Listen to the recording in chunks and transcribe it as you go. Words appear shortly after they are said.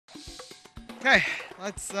Okay,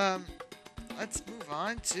 let's move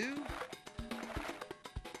on to.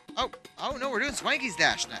 Oh, oh no, we're doing Swanky's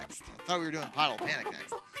Dash next. I thought we were doing Pothole Panic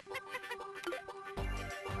next.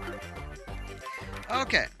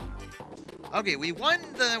 Okay, okay, we won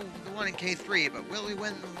the one in K3, but will we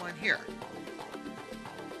win the one here?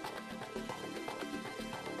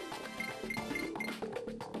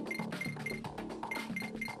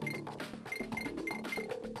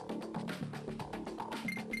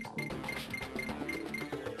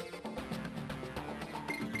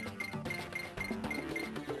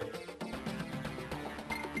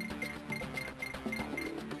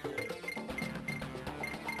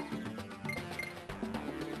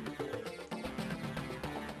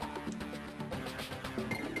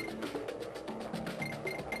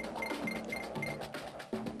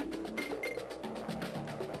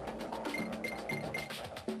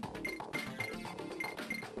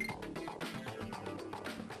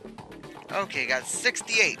 Okay, got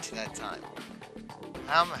 68 that time.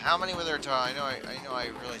 How many were there total? I know I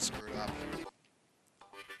really screwed up.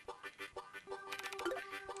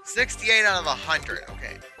 68 out of 100.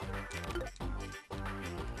 Okay.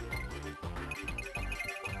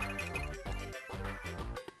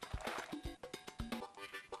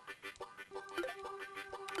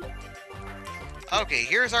 Okay,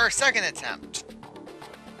 here's our second attempt.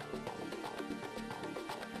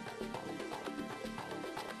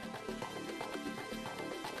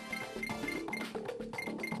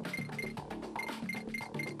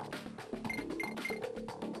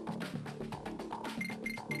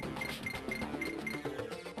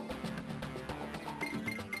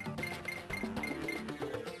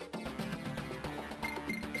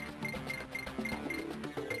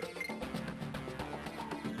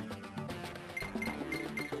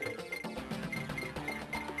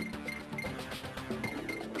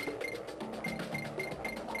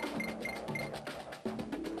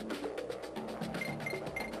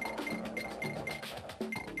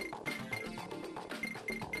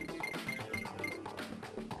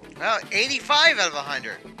 Well, 85 out of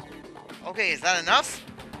 100. Okay, is that enough?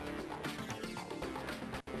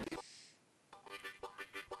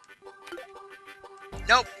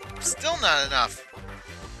 Nope, still not enough.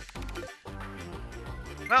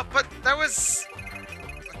 Well, but that was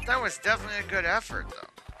definitely a good effort, though.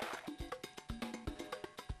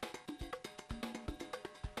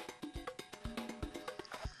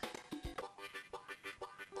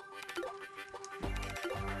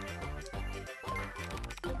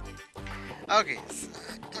 Okay,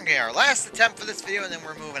 okay, our last attempt for this video, and then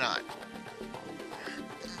we're moving on.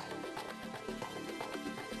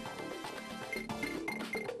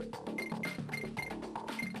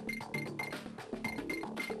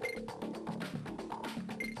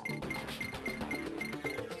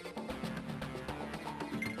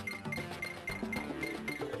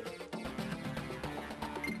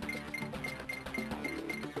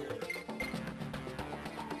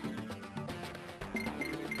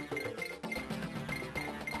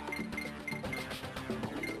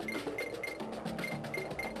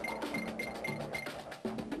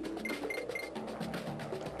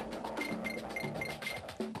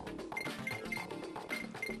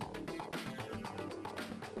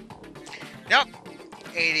 Nope,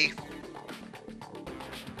 80.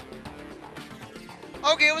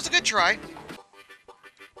 Okay, it was a good try.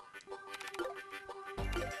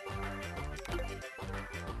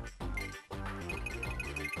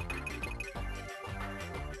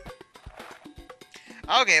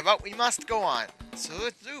 Okay, but we must go on. So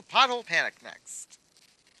let's do Pothole Panic next.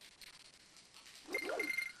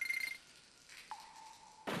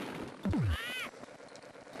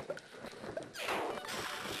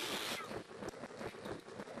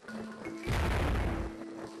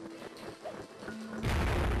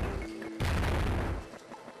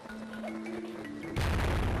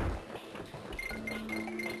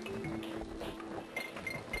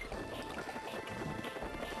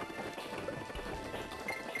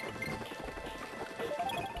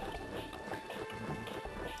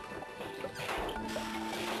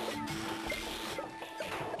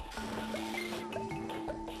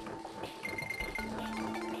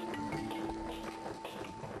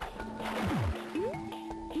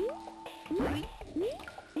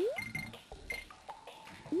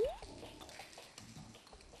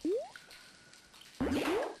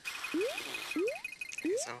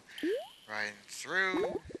 So, riding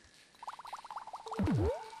through.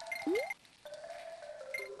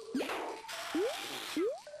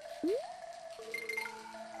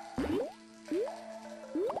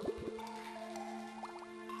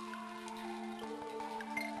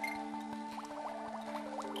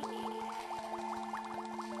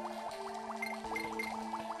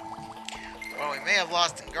 We may have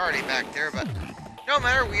lost Ngardi back there, but no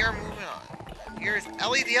matter, we are moving on. Here's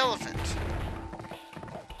Ellie the elephant.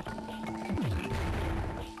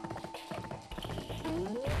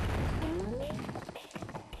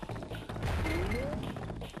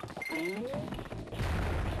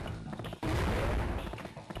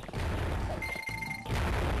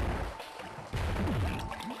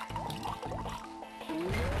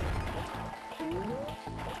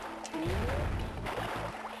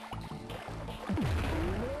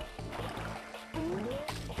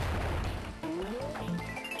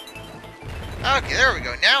 Okay, there we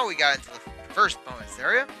go. Now we got into the first bonus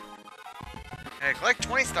area. And collect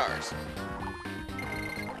 20 stars.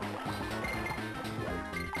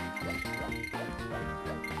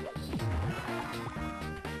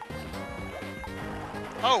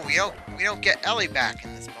 Oh, we don't get Ellie back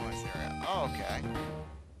in this bonus area. Oh, okay.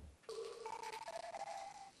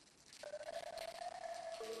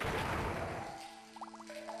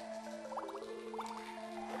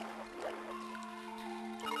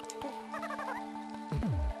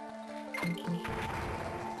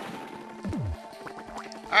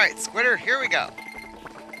 Alright, Squitter, here we go.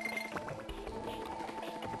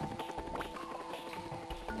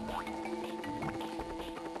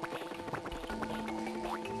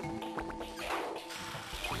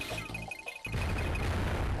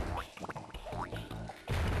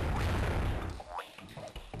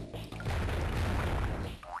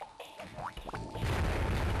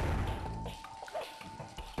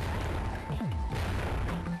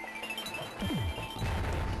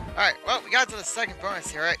 Alright, well, we got to the second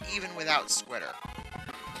bonus area, even without Squitter.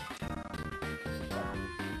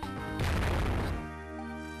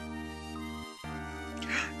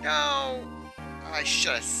 No! I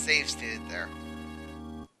should have save stated there.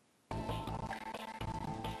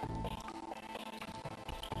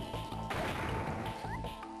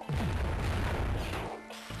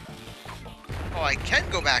 Oh, I can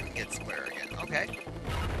go back and get Squitter again. Okay.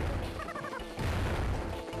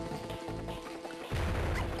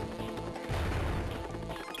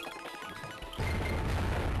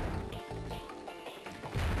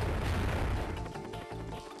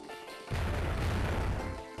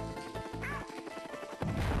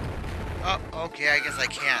 Oh, okay, I guess I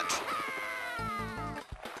can't.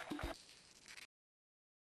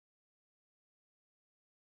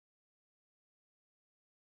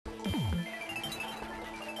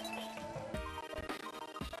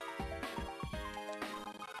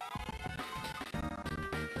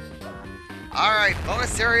 Alright,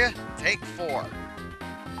 bonus area, take 4.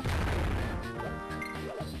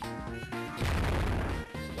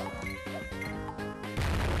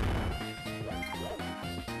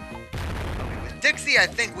 Dixie, I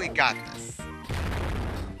think we got this.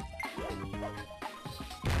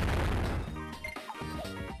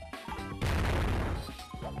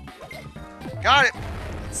 Got it.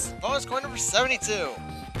 It's bonus coin number 72.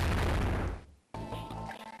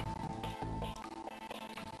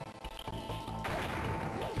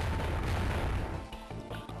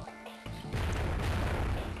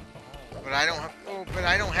 But I don't have. Oh, but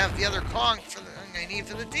I don't have the other Kong for the I need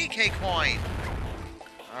for the DK coin.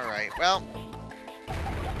 All right. Well.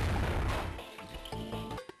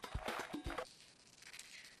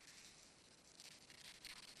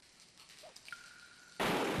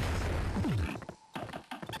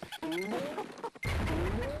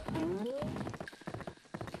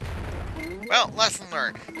 Well, lesson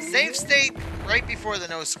learned. Save state right before the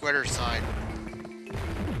no Squitter sign.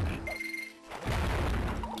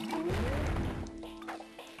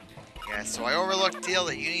 Yeah, so I overlooked the deal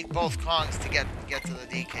that you need both Kongs to get to the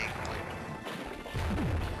DK coin.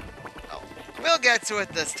 Well, we'll get to it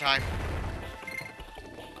this time.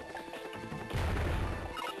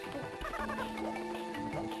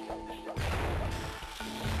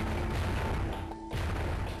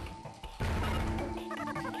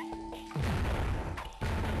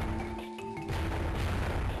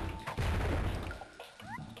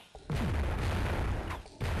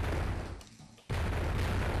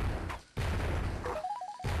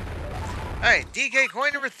 Alright, DK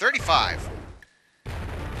coin number 35.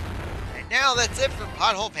 And now that's it for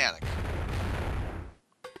Pothole Panic.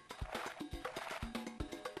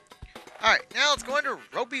 Alright, now let's go into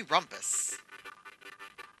Ropey Rumpus.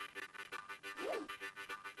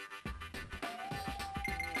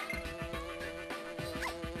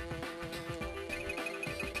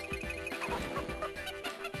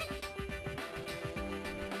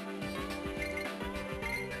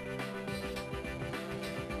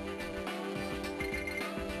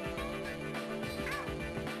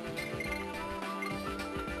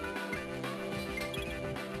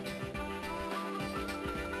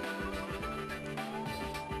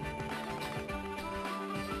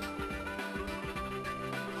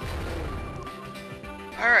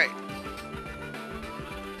 Alright.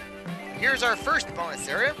 Here's our first bonus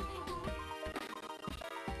area.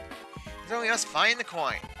 Then we must find the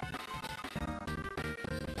coin.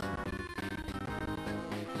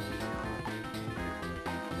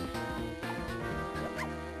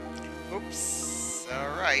 Oops.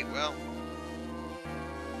 Alright, well.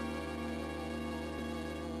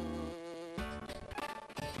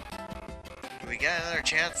 Do we get another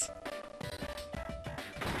chance?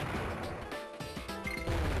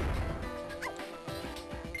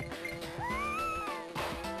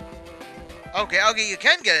 Okay, you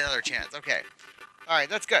can get another chance. Okay. Alright,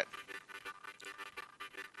 that's good.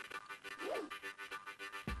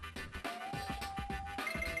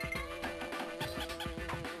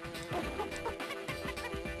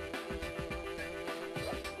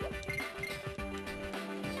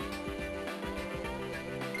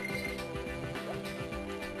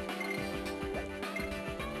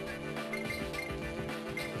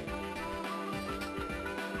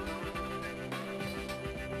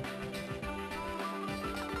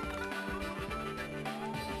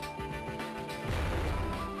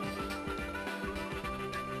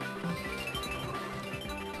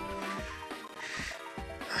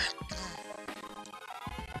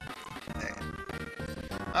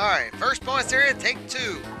 Alright, first bonus area, take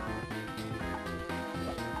 2.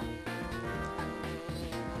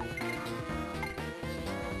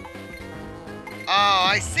 Oh,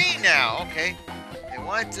 I see now. Okay. They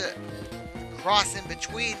wanted to cross in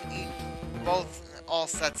between all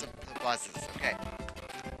sets of the buses. Okay.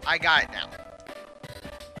 I got it now.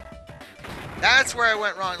 That's where I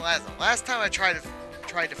went wrong last time. Last time I tried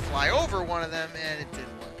to fly over one of them and it didn't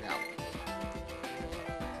work out.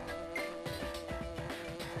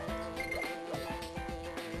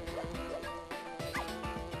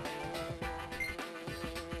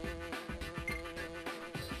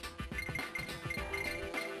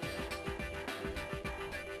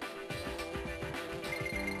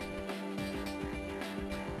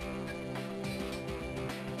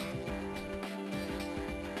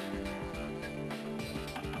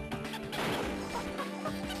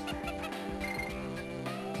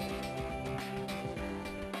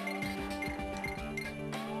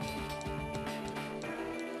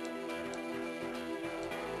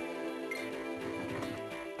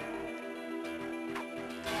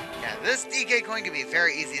 Yeah, this DK coin can be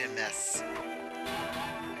very easy to miss. I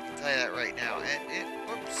can tell you that right now. And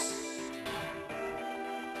whoops.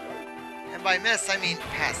 And by miss, I mean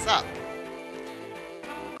pass up.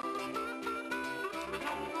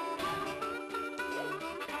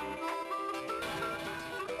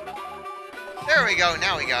 There we go,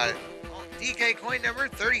 now we got it. Oh, DK coin number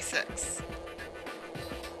 36.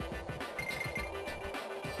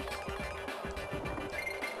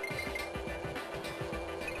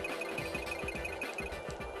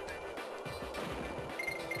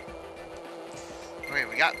 Okay,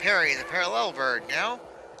 we got Perry, the parallel bird now.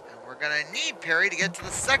 And we're gonna need Perry to get to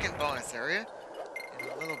the second bonus area in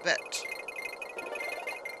a little bit.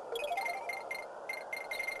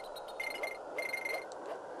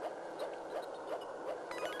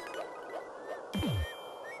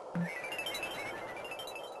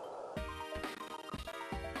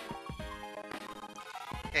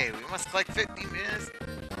 Okay, we must collect 15 minutes.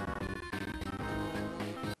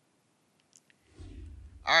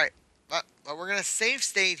 Alright, but we're gonna save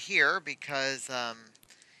state here because,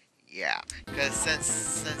 yeah. Because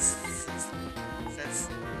since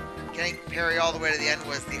getting Perry all the way to the end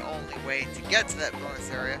was the only way to get to that bonus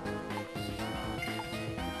area.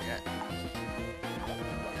 Yeah.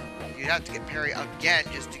 You'd have to get Perry again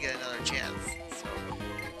just to get another chance. So,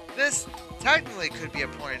 this technically could be a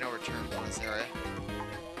point of no return bonus area.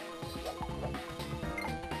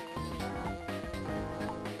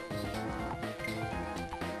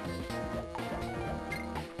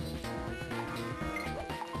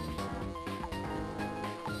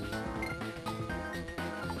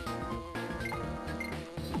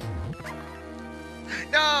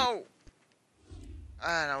 No!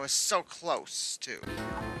 And I was so close, too.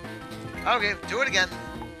 Okay, do it again.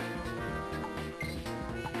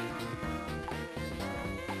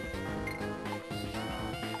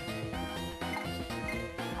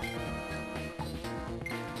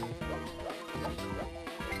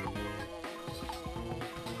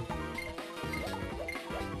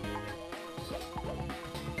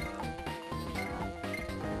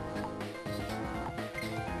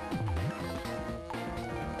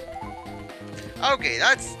 Okay,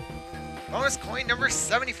 that's bonus coin number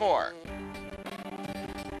 74.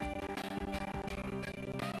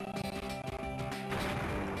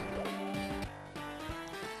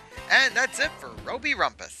 And that's it for Roby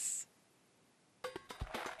Rumpus.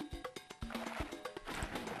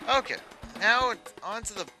 Okay, now it's on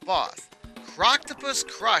to the boss. Croctopus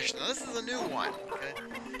Crush. Now this is a new one, okay?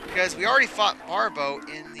 Because we already fought Barbo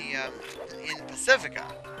in the in Pacifica.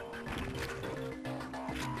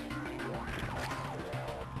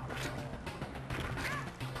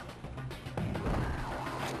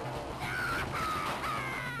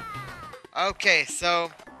 Okay,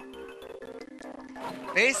 so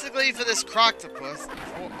basically for this Croctopus,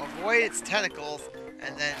 avoid its tentacles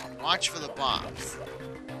and then watch for the bombs.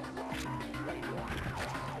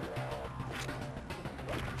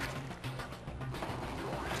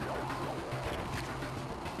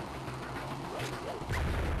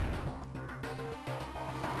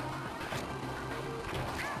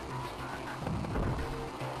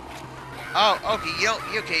 Oh,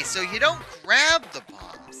 okay, okay, so you don't grab the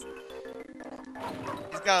bombs.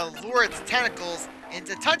 You've got to lure its tentacles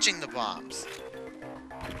into touching the bombs.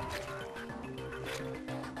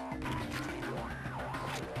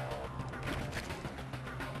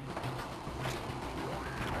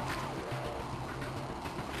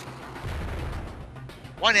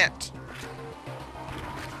 One hit.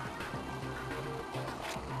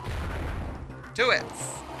 2 hits.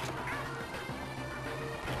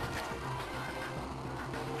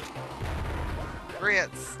 3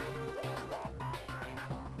 hits.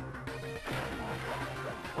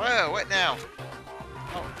 Whoa, what now?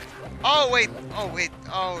 Oh. Oh, wait. Oh, wait.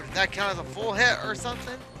 Oh, did that count as a full hit or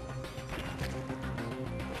something?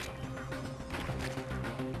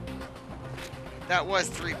 That was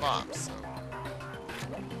 3 bombs. So.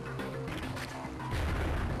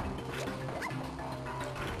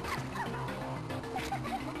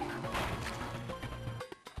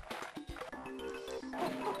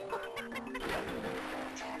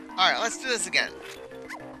 Alright, let's do this again.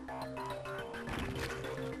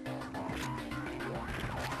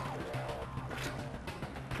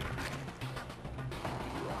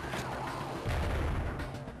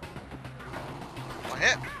 One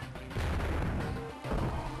hit.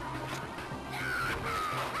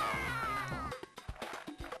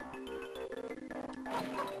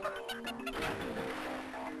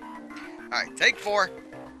 Alright, take 4.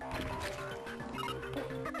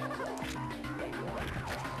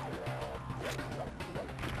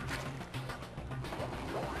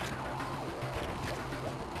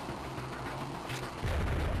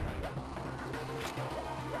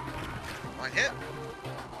 One hit.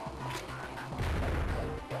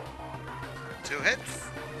 2 hits.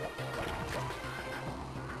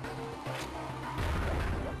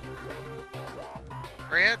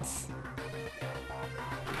 3 hits.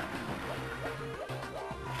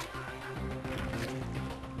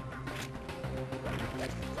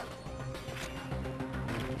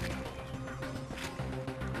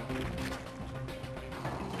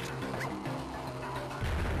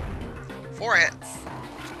 4 hits.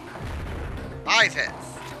 5 hits.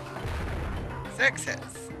 6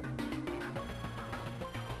 hits.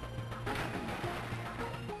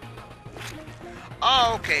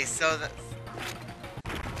 Oh, okay, so that's...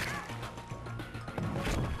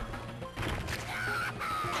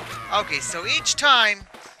 Okay, so each time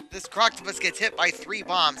this Croctopus gets hit by 3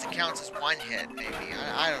 bombs, it counts as 1 hit, maybe.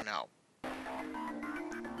 I don't know.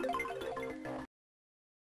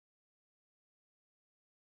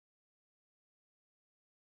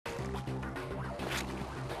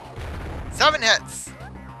 Seven hits.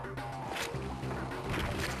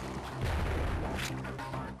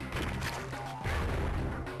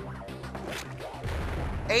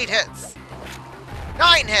 8 hits.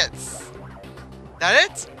 9 hits. That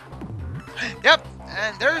it? Yep,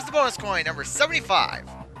 and there's the bonus coin, number 75.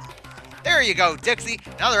 There you go, Dixie.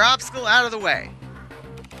 Another obstacle out of the way.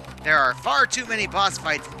 There are far too many boss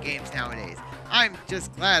fights in games nowadays. I'm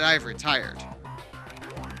just glad I've retired.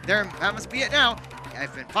 That must be it now.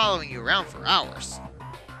 I've been following you around for hours.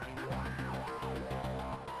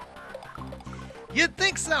 You'd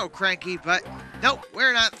think so, Cranky, but nope,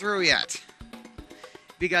 we're not through yet.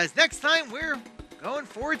 Because next time, we're going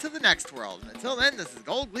forward to the next world. And until then, this is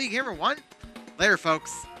Gold League Hammer 1. Later,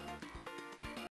 folks.